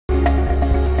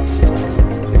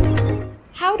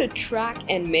How to track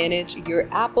and manage your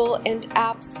Apple and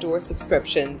App Store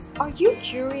subscriptions. Are you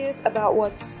curious about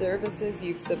what services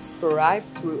you've subscribed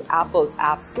through Apple's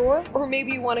App Store? Or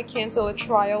maybe you want to cancel a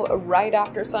trial right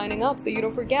after signing up so you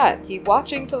don't forget? Keep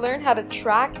watching to learn how to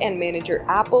track and manage your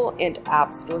Apple and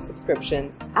App Store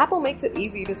subscriptions. Apple makes it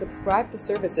easy to subscribe to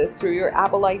services through your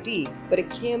Apple ID, but it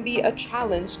can be a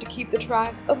challenge to keep the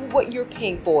track of what you're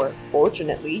paying for.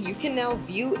 Fortunately, you can now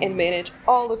view and manage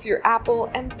all of your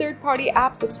Apple and third-party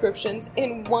app subscriptions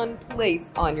in one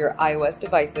place on your iOS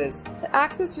devices. To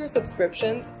access your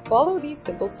subscriptions, follow these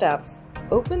simple steps.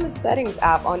 Open the Settings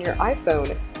app on your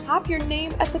iPhone. Tap your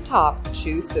name at the top,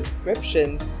 choose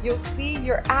Subscriptions. You'll see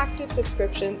your active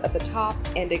subscriptions at the top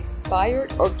and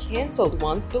expired or canceled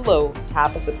ones below.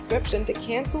 Tap a subscription to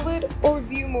cancel it or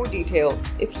view more details.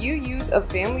 If you use a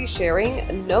family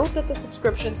sharing, note that the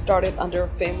subscription started under a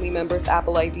family member's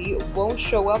Apple ID won't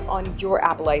show up on your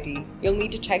Apple ID. You'll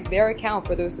need to check their account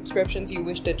for those subscriptions you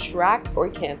wish to track or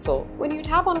cancel. When you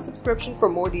tap on a subscription for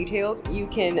more details, you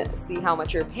can see how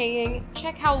much you're paying,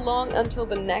 check how long until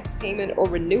the next payment or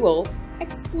renewal,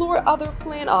 explore other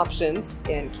plan options,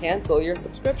 and cancel your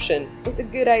subscription. It's a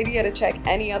good idea to check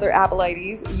any other Apple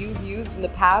IDs you've used in the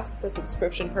past for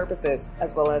subscription purposes,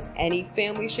 as well as any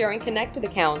family sharing connected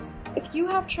accounts. If you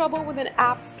have trouble with an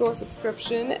App Store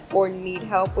subscription or need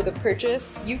help with a purchase,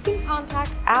 you can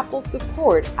contact Apple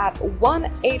support at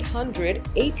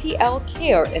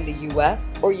 1-800-APL-CARE in the US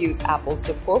or use Apple's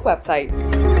support website.